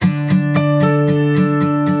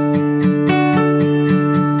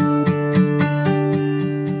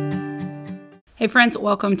friends,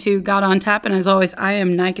 welcome to God on Tap, and as always, I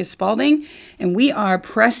am Nika Spalding, and we are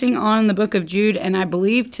pressing on the book of Jude, and I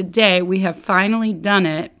believe today we have finally done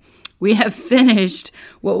it. We have finished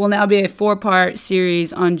what will now be a 4-part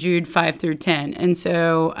series on Jude 5 through 10, and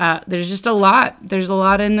so there's just a lot. There's a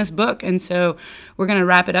lot in this book, and so we're going to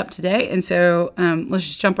wrap it up today, and so let's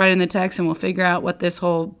just jump right in the text, and we'll figure out what this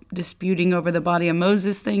whole disputing over the body of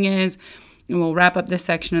Moses thing is, and we'll wrap up this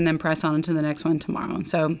section and then press on to the next one tomorrow, and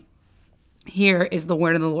so here is the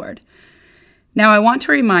word of the Lord. Now I want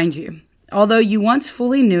to remind you, although you once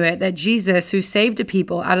fully knew it, that Jesus, who saved a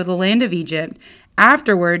people out of the land of Egypt,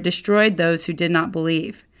 afterward destroyed those who did not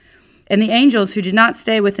believe. And the angels who did not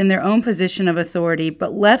stay within their own position of authority,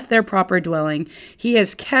 but left their proper dwelling, he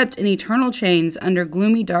has kept in eternal chains under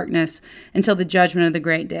gloomy darkness until the judgment of the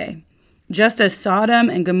great day. Just as Sodom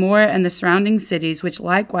and Gomorrah and the surrounding cities, which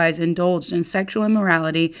likewise indulged in sexual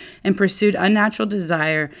immorality and pursued unnatural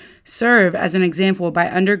desire, serve as an example by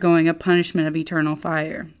undergoing a punishment of eternal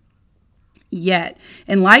fire. Yet,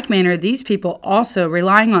 in like manner, these people also,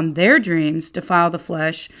 relying on their dreams, defile the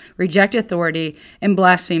flesh, reject authority, and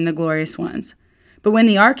blaspheme the glorious ones. But when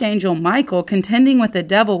the archangel Michael, contending with the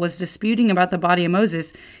devil, was disputing about the body of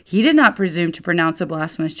Moses, he did not presume to pronounce a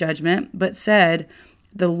blasphemous judgment, but said,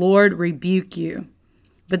 "The Lord rebuke you."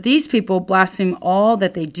 But these people blaspheme all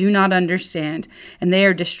that they do not understand, and they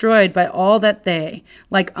are destroyed by all that they,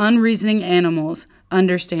 like unreasoning animals,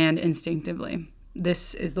 understand instinctively.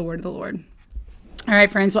 This is the word of the Lord. All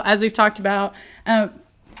right, friends. Well, as we've talked about,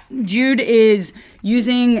 Jude is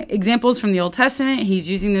using examples from the Old Testament. He's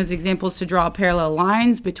using those examples to draw parallel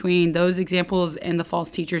lines between those examples and the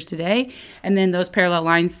false teachers today. And then those parallel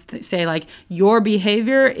lines say, like, your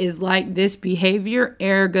behavior is like this behavior,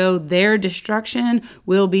 ergo their destruction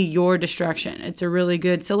will be your destruction. It's a really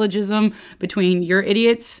good syllogism between you're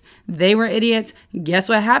idiots, they were idiots. Guess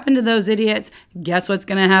what happened to those idiots? Guess what's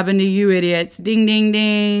going to happen to you idiots? Ding, ding,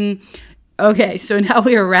 ding. Okay, so now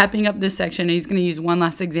we are wrapping up this section, and he's going to use one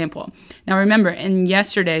last example. Now remember, in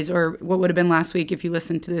yesterday's, or what would have been last week if you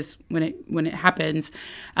listened to this when it happens,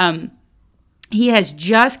 he has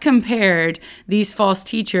just compared these false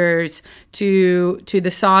teachers to the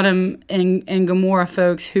Sodom and Gomorrah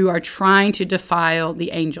folks who are trying to defile the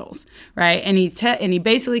angels, right? And he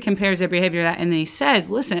basically compares their behavior to that, and then he says,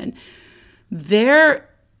 listen, their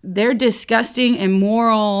disgusting,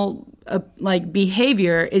 immoral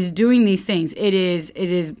behavior is doing these things. It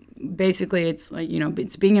is basically, it's like,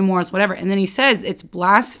 it's being immoral, it's whatever. And then he says it's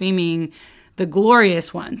blaspheming the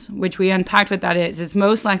glorious ones, which we unpacked what that is. It's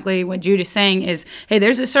most likely what Jude is saying is, hey,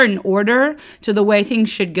 there's a certain order to the way things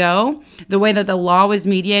should go, the way that the law was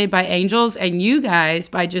mediated by angels. And you guys,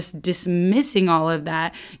 by just dismissing all of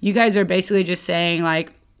that, you guys are basically just saying,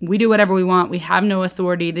 like, we do whatever we want. We have no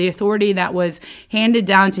authority. The authority that was handed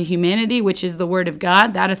down to humanity, which is the word of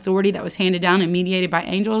God, that authority that was handed down and mediated by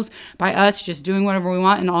angels, by us just doing whatever we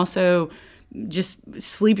want and also just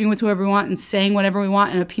sleeping with whoever we want and saying whatever we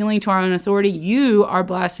want and appealing to our own authority, you are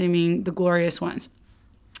blaspheming the glorious ones.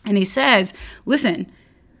 And he says, listen,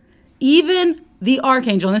 even the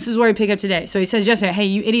archangel, and this is where we pick up today. So he says yesterday, hey,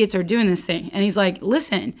 you idiots are doing this thing. And he's like,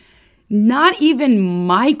 listen, not even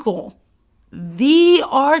Michael, the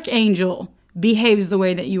archangel, behaves the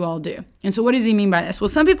way that you all do. And so what does he mean by this? Well,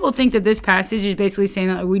 some people think that this passage is basically saying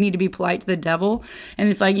that we need to be polite to the devil. And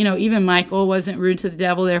it's like, even Michael wasn't rude to the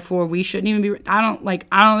devil, therefore we shouldn't even be. I don't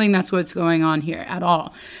think that's what's going on here at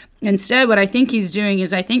all. Instead, what I think he's doing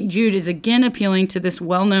is I think Jude is again appealing to this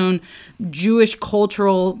well-known Jewish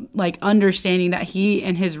cultural understanding that he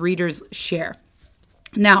and his readers share.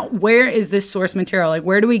 Now, where is this source material?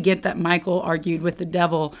 Where do we get that Michael argued with the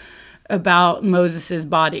devil about Moses's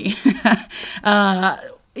body?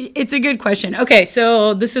 It's a good question. Okay,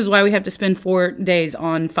 so this is why we have to spend 4 days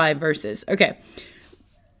on 5 verses. Okay,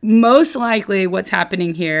 most likely what's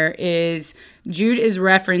happening here is Jude is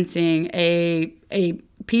referencing a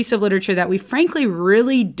piece of literature that we frankly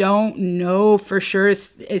really don't know for sure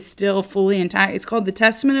is still fully intact. It's called the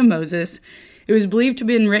Testament of Moses. It was believed to have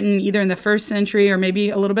been written either in the 1st century or maybe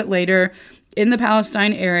a little bit later in the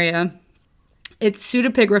Palestine area. It's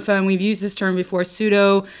pseudepigrapha, and we've used this term before.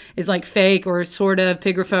 Pseudo is like fake or sort of,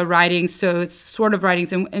 pigrapha writings, so it's sort of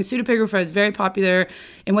writings. And pseudepigrapha is very popular.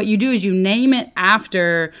 And what you do is you name it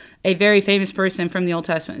after a very famous person from the Old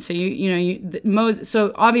Testament. So Moses.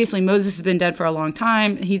 So obviously Moses has been dead for a long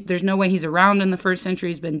time. There's no way he's around in the 1st century.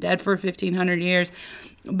 He's been dead for 1,500 years.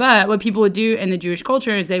 But what people would do in the Jewish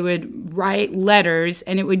culture is they would write letters,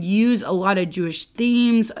 and it would use a lot of Jewish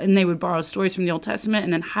themes, and they would borrow stories from the Old Testament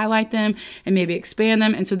and then highlight them and maybe expand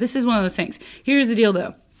them. And so this is one of those things. Here's the deal,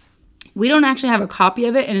 though. We don't actually have a copy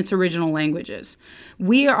of it in its original languages.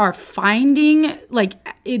 We are finding,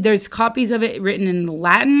 there's copies of it written in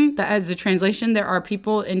Latin that as a translation. There are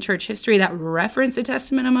people in church history that reference the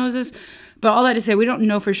Testament of Moses. But all that to say, we don't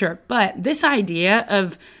know for sure. But this idea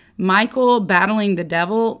of Michael battling the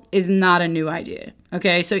devil is not a new idea.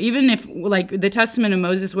 Okay, so even if the Testament of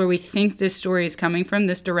Moses, where we think this story is coming from,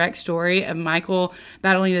 this direct story of Michael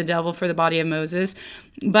battling the devil for the body of Moses,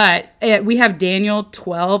 but we have Daniel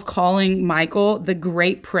 12 calling Michael the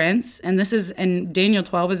great prince, and Daniel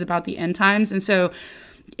 12 is about the end times. And so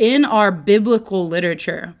in our biblical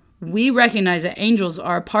literature, we recognize that angels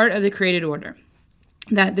are a part of the created order.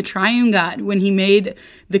 That the triune God, when he made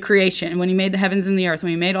the creation, when he made the heavens and the earth, when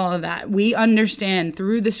he made all of that, we understand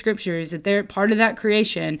through the scriptures that they're part of that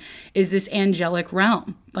creation is this angelic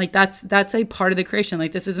realm. That's a part of the creation.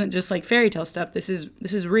 This isn't just fairy tale stuff. This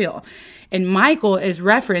is real. And Michael is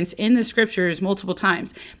referenced in the scriptures multiple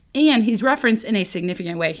times. And he's referenced in a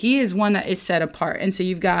significant way. He is one that is set apart. And so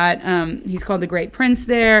you've got, he's called the Great Prince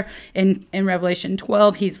there. In Revelation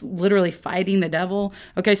 12, he's literally fighting the devil.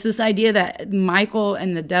 Okay, so this idea that Michael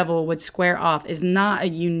and the devil would square off is not a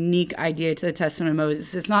unique idea to the Testament of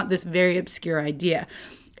Moses. It's not this very obscure idea.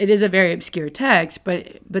 It is a very obscure text,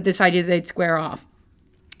 but this idea that they'd square off.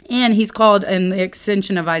 And he's called in the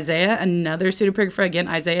Ascension of Isaiah, another pseudepigrapha. Again,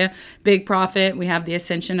 Isaiah, big prophet. We have the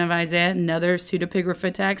Ascension of Isaiah, another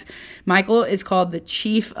pseudepigrapha text. Michael is called the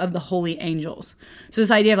chief of the holy angels. So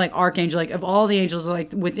this idea of archangel, of all the angels,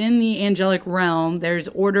 within the angelic realm, there's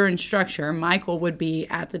order and structure. Michael would be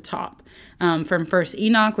at the top. From First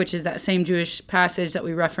Enoch, which is that same Jewish passage that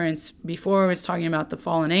we referenced before, was talking about the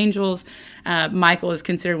fallen angels. Michael is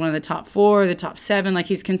considered one of the top 4, the top 7.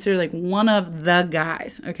 He's considered one of the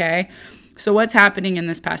guys, okay? So what's happening in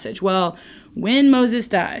this passage? Well, when Moses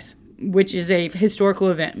dies, which is a historical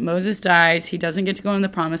event, Moses dies. He doesn't get to go in the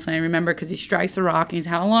promised land, remember, because he strikes the rock and he's,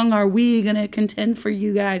 how long are we going to contend for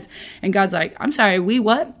you guys? And God's like, I'm sorry, we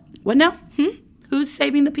what? What now? Who's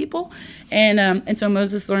saving the people? And so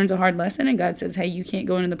Moses learns a hard lesson, and God says, hey, you can't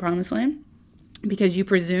go into the promised land because you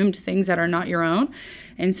presumed things that are not your own.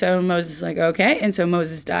 And so Moses is like, okay. And so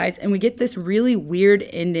Moses dies, and we get this really weird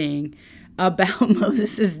ending about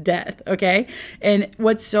Moses' death, okay? And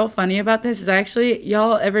what's so funny about this is actually,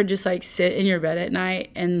 y'all ever just sit in your bed at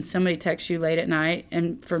night and somebody texts you late at night?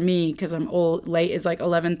 And for me, because I'm old, late is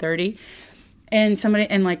 11:30. And somebody,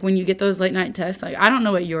 and when you get those late night texts, I don't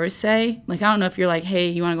know what yours say. I don't know if you're hey,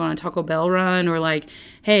 you want to go on a Taco Bell run, or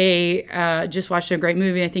hey, just watched a great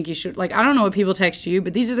movie, I think you should. I don't know what people text you,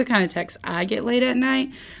 but these are the kind of texts I get late at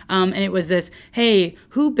night. And it was this, hey,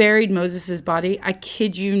 who buried Moses' body? I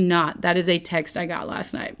kid you not. That is a text I got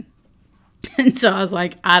last night. And so I was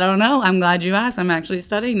like, I don't know. I'm glad you asked. I'm actually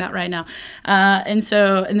studying that right now. And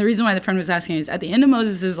the reason why the friend was asking is at the end of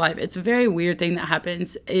Moses' life, it's a very weird thing that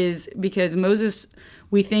happens is because Moses,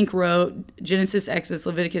 we think, wrote Genesis, Exodus,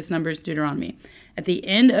 Leviticus, Numbers, Deuteronomy. At the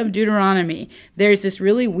end of Deuteronomy, there's this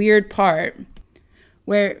really weird part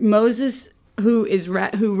where Moses, who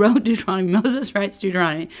wrote Deuteronomy, Moses writes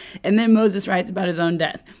Deuteronomy, and then Moses writes about his own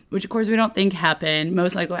death, which of course we don't think happened.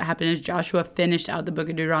 Most likely what happened is Joshua finished out the book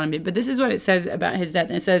of Deuteronomy. But this is what it says about his death.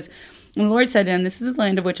 And it says, and the Lord said to him, this is the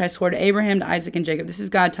land of which I swore to Abraham, to Isaac, and Jacob. This is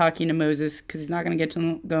God talking to Moses, because he's not going to get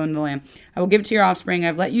to go into the land. I will give it to your offspring.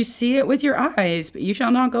 I've let you see it with your eyes, but you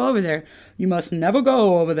shall not go over there. You must never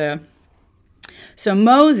go over there. So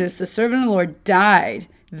Moses, the servant of the Lord, died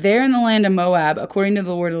there in the land of Moab, according to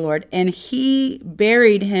the word of the Lord, and he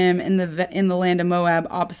buried him in the land of Moab,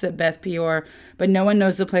 opposite Beth Peor. But no one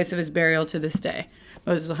knows the place of his burial to this day.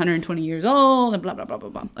 Moses was 120 years old, and blah blah blah blah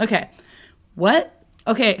blah. Okay, what?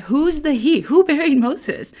 Okay, who's the he? Who buried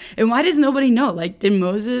Moses? And why does nobody know? Did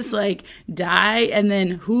Moses die? And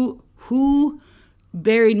then who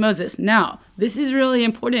buried Moses? Now, this is really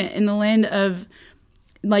important in the land of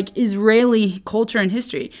Israeli culture and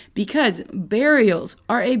history, because burials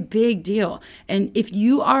are a big deal. And if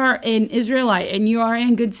you are an Israelite and you are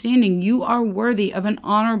in good standing, you are worthy of an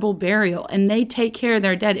honorable burial, and they take care of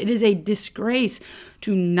their dead. It is a disgrace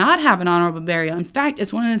to not have an honorable burial. In fact,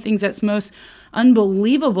 it's one of the things that's most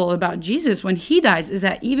unbelievable about Jesus when he dies, is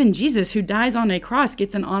that even Jesus, who dies on a cross,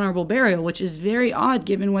 gets an honorable burial, which is very odd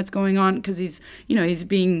given what's going on, because he's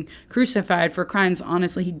being crucified for crimes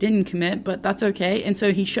honestly he didn't commit, but that's okay. And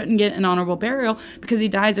so he shouldn't get an honorable burial because he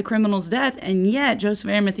dies a criminal's death, and yet Joseph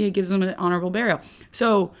of Arimathea gives him an honorable burial.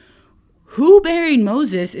 So who buried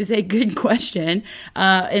Moses is a good question,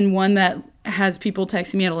 and one that has people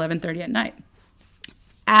texting me at 11:30 at night.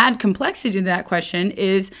 Add complexity to that question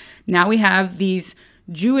is now we have these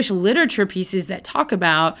Jewish literature pieces that talk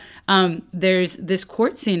about there's this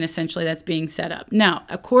court scene essentially that's being set up. Now,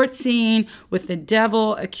 a court scene with the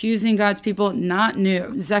devil accusing God's people, not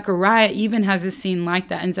new. Zechariah even has a scene like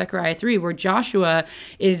that in Zechariah 3 where Joshua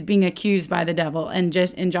is being accused by the devil and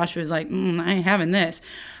Joshua's like, I ain't having this.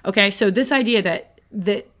 Okay, so this idea that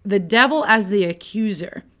the devil as the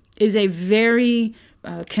accuser is a very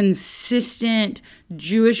consistent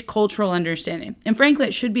Jewish cultural understanding. And frankly,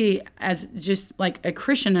 it should be as just like a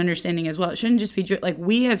Christian understanding as well. It shouldn't just be like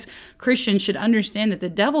we as Christians should understand that the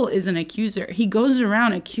devil is an accuser. He goes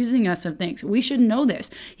around accusing us of things. We should know this.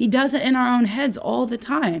 He does it in our own heads all the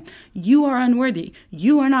time. You are unworthy.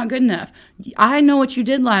 You are not good enough. I know what you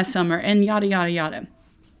did last summer and yada, yada, yada.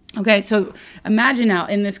 Okay, so imagine now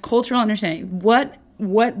in this cultural understanding, what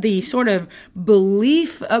the sort of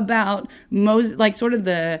belief about Moses, like sort of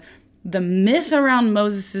the myth around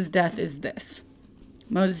Moses' death is this.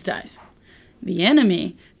 Moses dies. The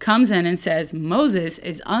enemy comes in and says Moses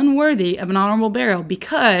is unworthy of an honorable burial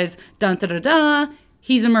because, dun da da da,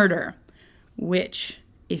 he's a murderer. Which,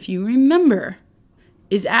 if you remember,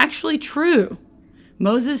 is actually true.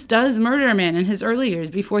 Moses does murder a man in his early years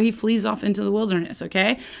before he flees off into the wilderness,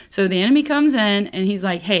 okay? So the enemy comes in and he's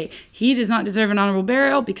like, hey, he does not deserve an honorable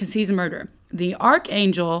burial because he's a murderer. The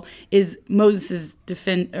archangel is Moses'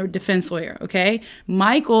 defense lawyer, okay?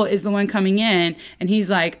 Michael is the one coming in and he's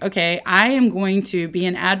like, okay, I am going to be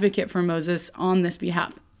an advocate for Moses on this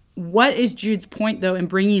behalf. What is Jude's point, though, in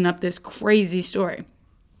bringing up this crazy story?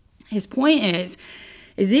 His point is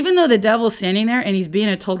even though the devil's standing there and he's being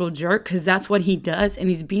a total jerk, because that's what he does, and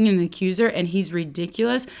he's being an accuser and he's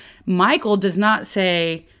ridiculous, Michael does not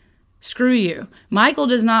say, screw you. Michael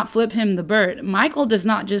does not flip him the bird. Michael does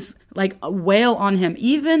not just like wail on him,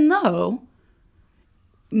 even though,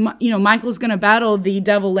 Michael's going to battle the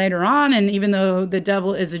devil later on. And even though the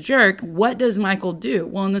devil is a jerk, what does Michael do?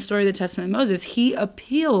 Well, in the story of the Testament of Moses, he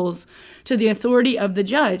appeals to the authority of the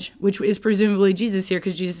judge, which is presumably Jesus here,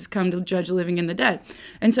 because Jesus has come to judge the living and the dead.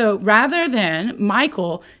 And so rather than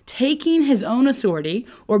Michael taking his own authority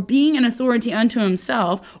or being an authority unto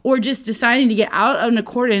himself, or just deciding to get out of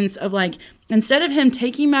accordance of instead of him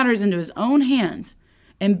taking matters into his own hands,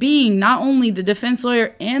 and being not only the defense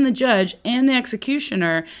lawyer and the judge and the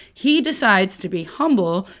executioner, he decides to be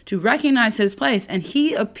humble, to recognize his place, and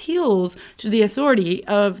he appeals to the authority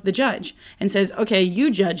of the judge and says, okay,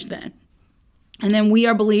 you judge then. And then we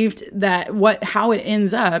are believed that how it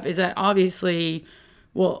ends up is that obviously,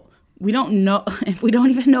 we don't know, if we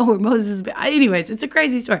don't even know where Moses is. Anyways, it's a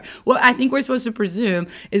crazy story. What I think we're supposed to presume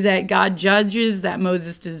is that God judges that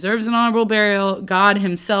Moses deserves an honorable burial. God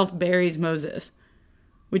himself buries Moses,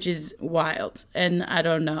 which is wild. And I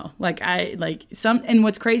don't know. And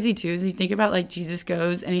what's crazy too is you think about Jesus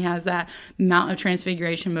goes and he has that Mount of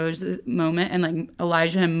Transfiguration moment, and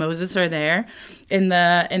Elijah and Moses are there, and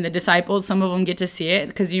the disciples, some of them get to see it,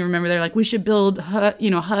 because you remember they're like, we should build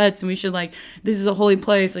huts, and we should this is a holy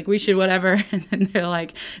place, we should whatever. And then they're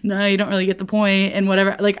like, no, you don't really get the point, and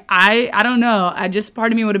whatever. I don't know.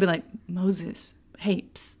 Part of me would have been like, Moses, hey,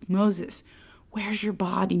 psst, Moses, where's your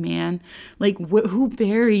body, man? Who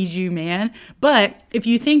buried you, man? But if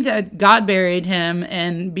you think that God buried him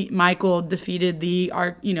and Michael defeated the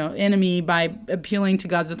enemy by appealing to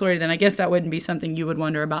God's authority, then I guess that wouldn't be something you would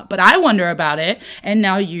wonder about. But I wonder about it, and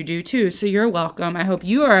now you do too. So you're welcome. I hope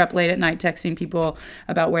you are up late at night texting people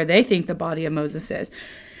about where they think the body of Moses is.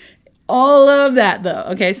 All of that, though.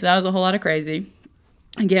 Okay, so that was a whole lot of crazy.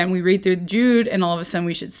 Again, we read through Jude, and all of a sudden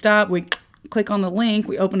we should stop. We click on the link,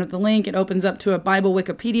 we open up the link, it opens up to a Bible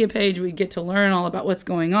Wikipedia page, we get to learn all about what's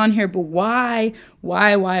going on here. But why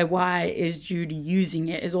is Jude using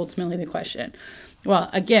it is ultimately the question. Well,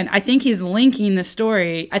 again, I think he's linking the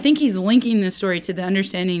story to the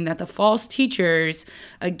understanding that the false teachers,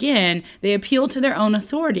 again, they appeal to their own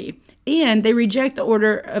authority, and they reject the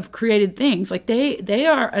order of created things. They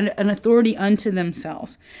are an authority unto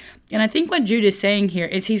themselves. And I think what Jude is saying here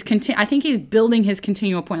is I think he's building his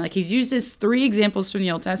continual point. He's used this 3 examples from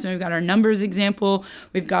the Old Testament. We've got our Numbers example,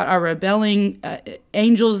 we've got our rebelling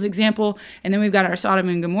angels example, and then we've got our Sodom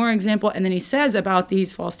and Gomorrah example. And then he says about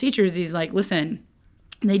these false teachers, he's like, listen,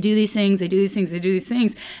 they do these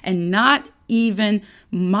things, and not even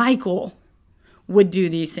Michael would do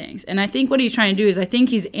these things. And I think what he's trying to do is I think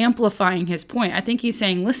he's amplifying his point. I think he's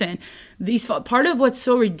saying, listen, part of what's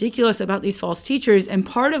so ridiculous about these false teachers and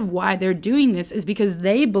part of why they're doing this is because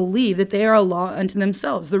they believe that they are a law unto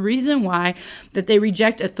themselves. The reason why that they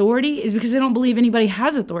reject authority is because they don't believe anybody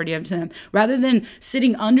has authority unto them. Rather than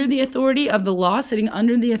sitting under the authority of the law, sitting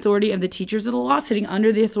under the authority of the teachers of the law, sitting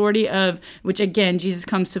under the authority of, which again, Jesus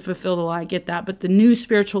comes to fulfill the law, I get that, but the new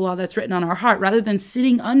spiritual law that's written on our heart, rather than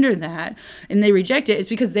sitting under that and they reject it, it's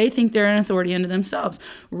because they think they're an authority unto themselves.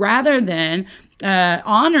 Rather than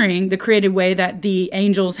honoring the created way that the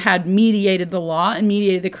angels had mediated the law and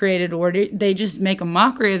mediated the created order, they just make a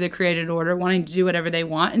mockery of the created order, wanting to do whatever they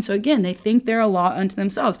want. And so again, they think they're a law unto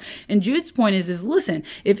themselves. And Jude's point is listen,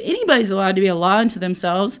 if anybody's allowed to be a law unto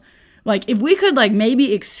themselves, like if we could like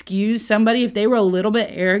maybe excuse somebody if they were a little bit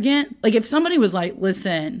arrogant, like if somebody was like,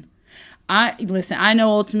 listen, I know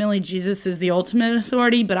ultimately Jesus is the ultimate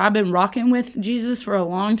authority, but I've been rocking with Jesus for a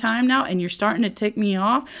long time now, and you're starting to tick me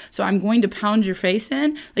off, so I'm going to pound your face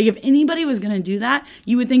in. Like if anybody was going to do that,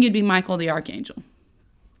 you would think it'd be Michael the Archangel.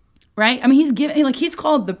 Right? I mean, he's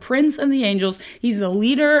called the Prince of the Angels. He's the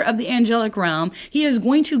leader of the angelic realm. He is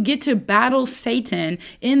going to get to battle Satan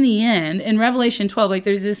in the end. In Revelation 12, like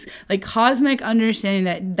there's this like cosmic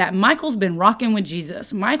understanding that Michael's been rocking with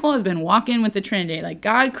Jesus. Michael has been walking with the Trinity. Like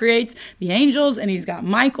God creates the angels and he's got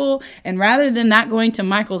Michael. And rather than that going to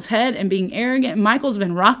Michael's head and being arrogant, Michael's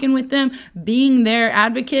been rocking with them, being their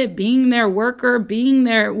advocate, being their worker, being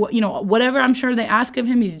their, whatever I'm sure they ask of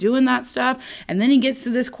him, he's doing that stuff. And then he gets to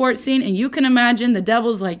this court scene, and you can imagine the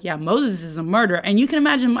devil's like, yeah, Moses is a murderer. And you can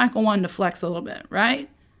imagine Michael wanting to flex a little bit, right?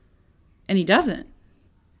 And he doesn't.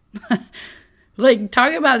 Like,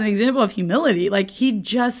 talk about an example of humility. Like, he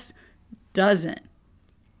just doesn't.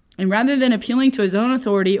 And rather than appealing to his own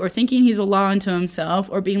authority or thinking he's a law unto himself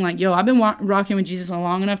or being like, yo, I've been rocking with Jesus a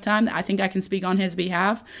long enough time that I think I can speak on his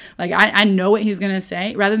behalf. Like, I know what he's going to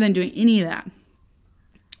say, rather than doing any of that,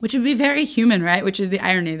 which would be very human, right? Which is the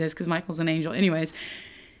irony of this, because Michael's an angel. Anyways,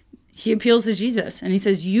 he appeals to Jesus and he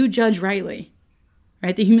says, you judge rightly,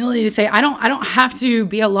 right? The humility to say, I don't have to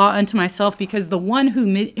be a law unto myself, because the one who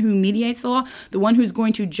mediates the law, the one who's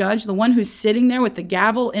going to judge, the one who's sitting there with the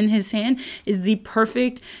gavel in his hand is the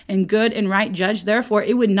perfect and good and right judge. Therefore,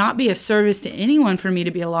 it would not be a service to anyone for me to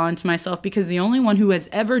be a law unto myself, because the only one who has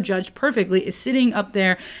ever judged perfectly is sitting up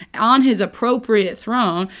there on his appropriate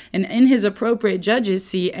throne and in his appropriate judge's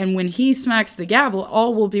seat. And when he smacks the gavel,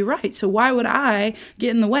 all will be right. So why would I get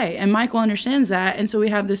in the way? And Michael understands that. And so we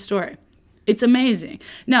have this story. It's amazing.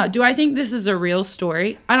 Now, do I think this is a real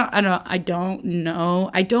story? I don't know. I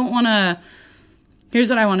don't want to. Here's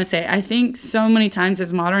what I want to say. I think so many times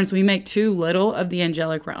as moderns, we make too little of the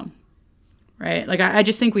angelic realm, right? Like, I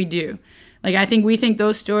just think we do. Like, I think we think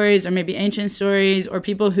those stories are maybe ancient stories, or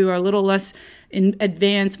people who are a little less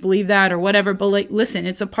advanced believe that or whatever. But like, listen,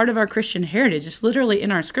 it's a part of our Christian heritage. It's literally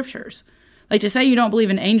in our scriptures. Like, to say you don't believe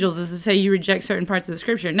in angels is to say you reject certain parts of the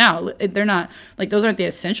scripture. Now, they're not, like, those aren't the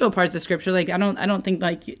essential parts of scripture. Like, I don't think,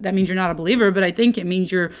 like, that means you're not a believer, but I think it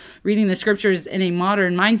means you're reading the scriptures in a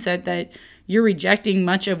modern mindset that you're rejecting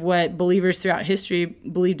much of what believers throughout history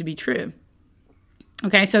believe to be true.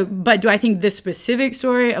 Okay, so, but do I think this specific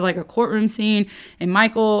story of like a courtroom scene and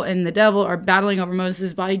Michael and the devil are battling over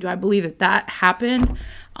Moses' body, do I believe that happened?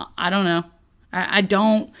 I don't know.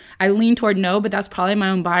 I lean toward no, but that's probably my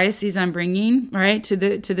own biases I'm bringing, right, to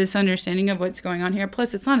this understanding of what's going on here.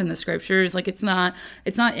 Plus, it's not in the scriptures. Like, it's not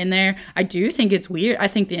in there. I do think it's weird. I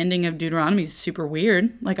think the ending of Deuteronomy is super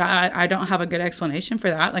weird. Like, I don't have a good explanation for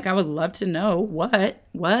that. Like, I would love to know what.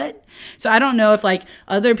 So I don't know if like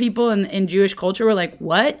other people in Jewish culture were like,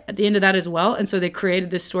 what, at the end of that as well. And so they created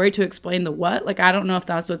this story to explain the what. Like, I don't know if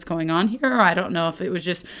that's what's going on here, or I don't know if it was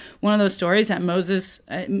just one of those stories that Moses,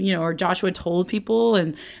 or Joshua told people,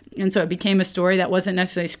 and so it became a story that wasn't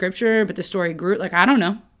necessarily scripture, but the story grew. Like, I don't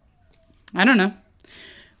know.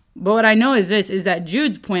 But what I know is that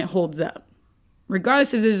Jude's point holds up.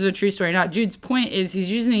 Regardless if this is a true story or not, Jude's point is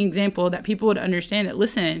he's using an example that people would understand that,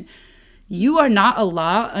 listen, you are not a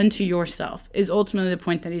law unto yourself, is ultimately the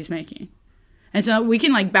point that he's making. And so we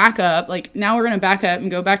can like back up, like now we're going to back up and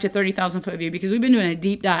go back to 30,000 foot view, because we've been doing a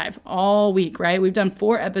deep dive all week, right? We've done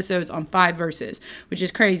 4 episodes on 5 verses, which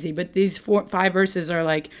is crazy. But these 5 verses are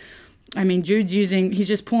like, I mean, he's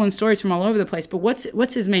just pulling stories from all over the place. But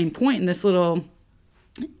what's his main point in this little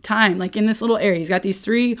time, like in this little area? He's got these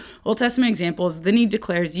 3 Old Testament examples. Then he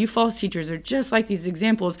declares, you false teachers are just like these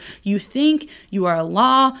examples. You think you are a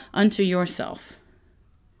law unto yourself.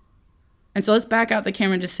 And so let's back out the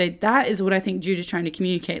camera and just say, that is what I think Jude is trying to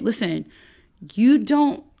communicate. Listen, you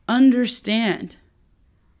don't understand.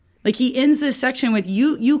 Like he ends this section with,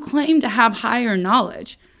 you claim to have higher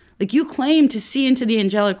knowledge. Like you claim to see into the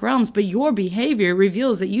angelic realms, but your behavior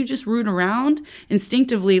reveals that you just root around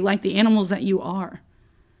instinctively like the animals that you are.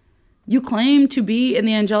 You claim to be in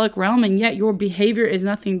the angelic realm, and yet your behavior is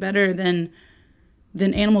nothing better than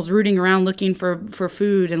animals rooting around looking for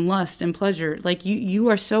food and lust and pleasure. Like you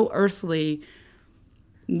are so earthly.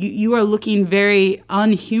 You are looking very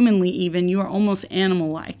unhumanly even. You are almost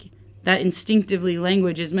animal-like. That instinctively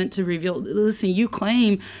language is meant to reveal, listen, you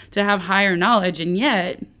claim to have higher knowledge, and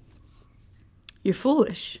yet you're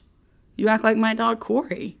foolish. You act like my dog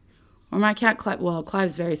Corey. Or my cat Clive. Well,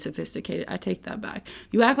 Clive's very sophisticated. I take that back.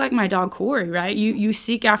 You act like my dog Corey, right? You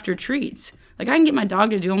seek after treats. Like I can get my dog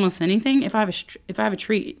to do almost anything if I have a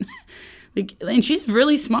treat. Like, and she's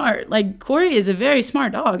really smart. Like Corey is a very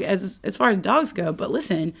smart dog as far as dogs go. But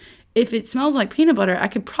listen, if it smells like peanut butter, I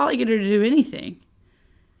could probably get her to do anything.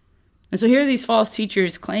 And so here are these false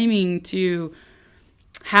teachers claiming to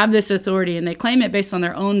have this authority, and they claim it based on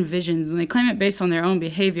their own visions, and they claim it based on their own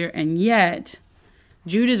behavior, and yet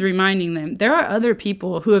Jude is reminding them there are other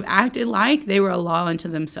people who have acted like they were a law unto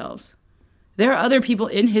themselves. There are other people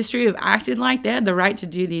in history who have acted like they had the right to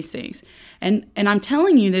do these things. And I'm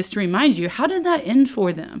telling you this to remind you, how did that end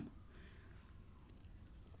for them?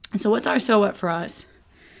 And so what's our so what for us?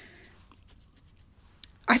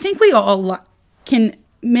 I think we all can,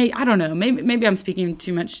 I don't know, maybe I'm speaking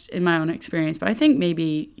too much in my own experience, but I think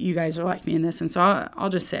maybe you guys are like me in this. And so I'll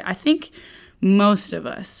just say, I think most of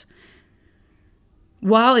us,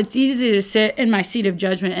 while it's easy to sit in my seat of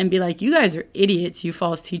judgment and be like, you guys are idiots, you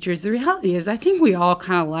false teachers, the reality is I think we all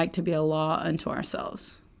kind of like to be a law unto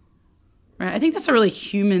ourselves, right? I think that's a really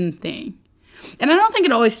human thing. And I don't think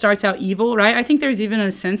it always starts out evil, right? I think there's even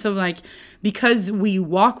a sense of like, because we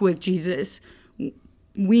walk with Jesus,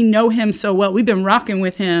 we know him so well, we've been rocking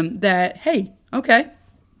with him that, hey, okay,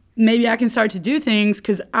 maybe I can start to do things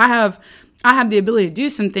because I have the ability to do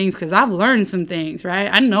some things because I've learned some things, right?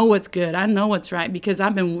 I know what's good. I know what's right because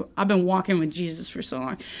I've been walking with Jesus for so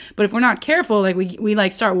long. But if we're not careful, like we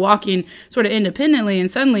like start walking sort of independently,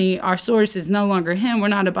 and suddenly our source is no longer him. We're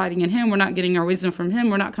not abiding in him. We're not getting our wisdom from him.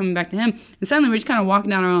 We're not coming back to him. And suddenly we're just kind of walking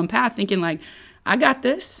down our own path thinking like, I got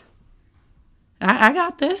this. I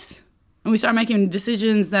got this. And we start making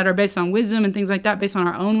decisions that are based on wisdom and things like that, based on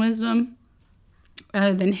our own wisdom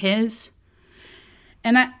rather than his.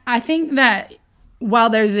 And I think that while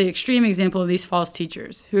there's the extreme example of these false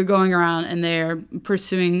teachers who are going around and they're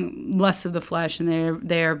pursuing lusts of the flesh and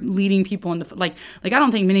they're leading people into like I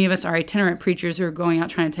don't think many of us are itinerant preachers who are going out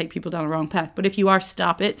trying to take people down the wrong path. But if you are,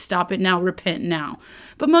 stop it now, repent now.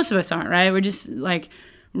 But most of us aren't, right? We're just like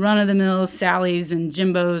run-of-the-mill Sallys and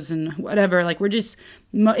Jimbos and whatever. Like we're just,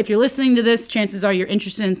 if you're listening to this, chances are you're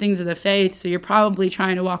interested in things of the faith, so you're probably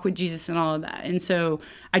trying to walk with Jesus and all of that. And so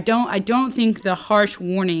I don't think the harsh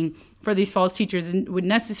warning for these false teachers would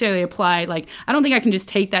necessarily apply. Like, I don't think I can just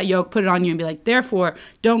take that yoke, put it on you and be like, therefore,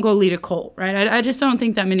 don't go lead a cult, right? I just don't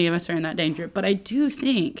think that many of us are in that danger. But I do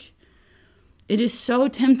think it is so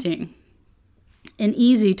tempting and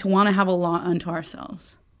easy to want to have a law unto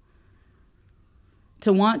ourselves.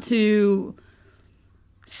 To want to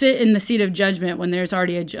sit in the seat of judgment when there's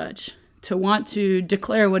already a judge. To want to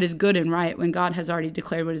declare what is good and right when God has already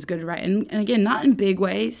declared what is good and right. And again, not in big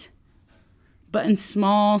ways, but in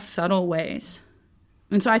small, subtle ways.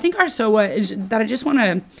 And so I think our so what is that I just want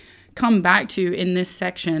to come back to in this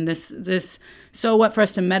section, this so what for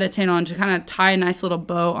us to meditate on, to kind of tie a nice little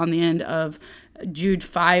bow on the end of Jude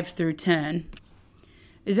 5 through 10,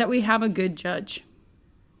 is that we have a good judge.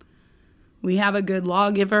 We have a good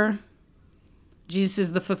lawgiver. Jesus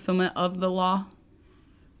is the fulfillment of the law.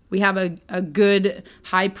 We have a good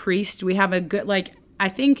high priest. We have a good, I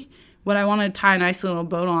think what I want to tie a nice little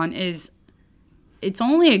bow on is it's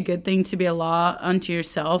only a good thing to be a law unto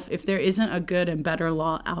yourself if there isn't a good and better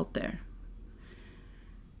law out there.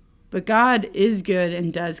 But God is good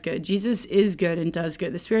and does good. Jesus is good and does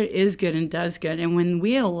good. The Spirit is good and does good. And when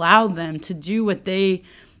we allow them to do what they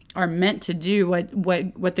are meant to do,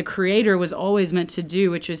 what the Creator was always meant to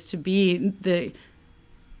do, which is to be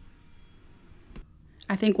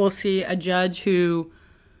I think we'll see a judge who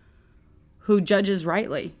judges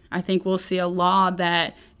rightly. I think we'll see a law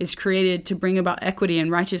that is created to bring about equity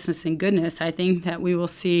and righteousness and goodness. I think that we will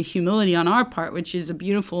see humility on our part, which is a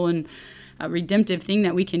beautiful and a redemptive thing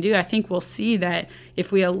that we can do. I think we'll see that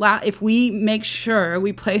if we make sure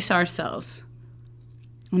we place ourselves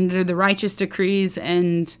under the righteous decrees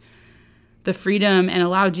and the freedom and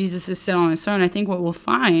allow Jesus to sit on his throne, I think what we'll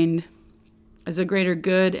find is a greater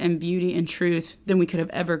good and beauty and truth than we could have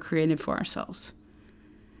ever created for ourselves.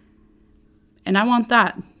 And I want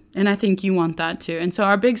that. And I think you want that too. And so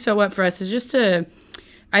our big so what for us is just to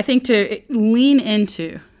lean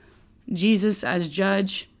into Jesus as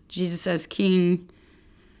judge, Jesus as king,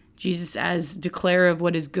 Jesus as declarer of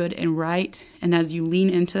what is good and right. And as you lean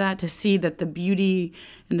into that, to see that the beauty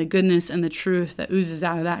and the goodness and the truth that oozes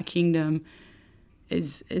out of that kingdom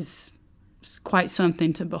is quite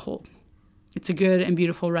something to behold. It's a good and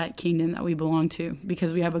beautiful right kingdom that we belong to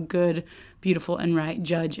because we have a good, beautiful, and right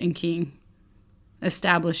judge and king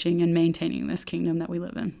establishing and maintaining this kingdom that we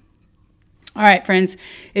live in. All right, friends,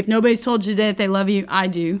 if nobody's told you today that they love you, I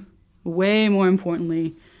do. Way more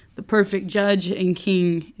importantly, the perfect judge and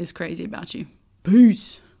king is crazy about you.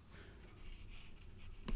 Peace.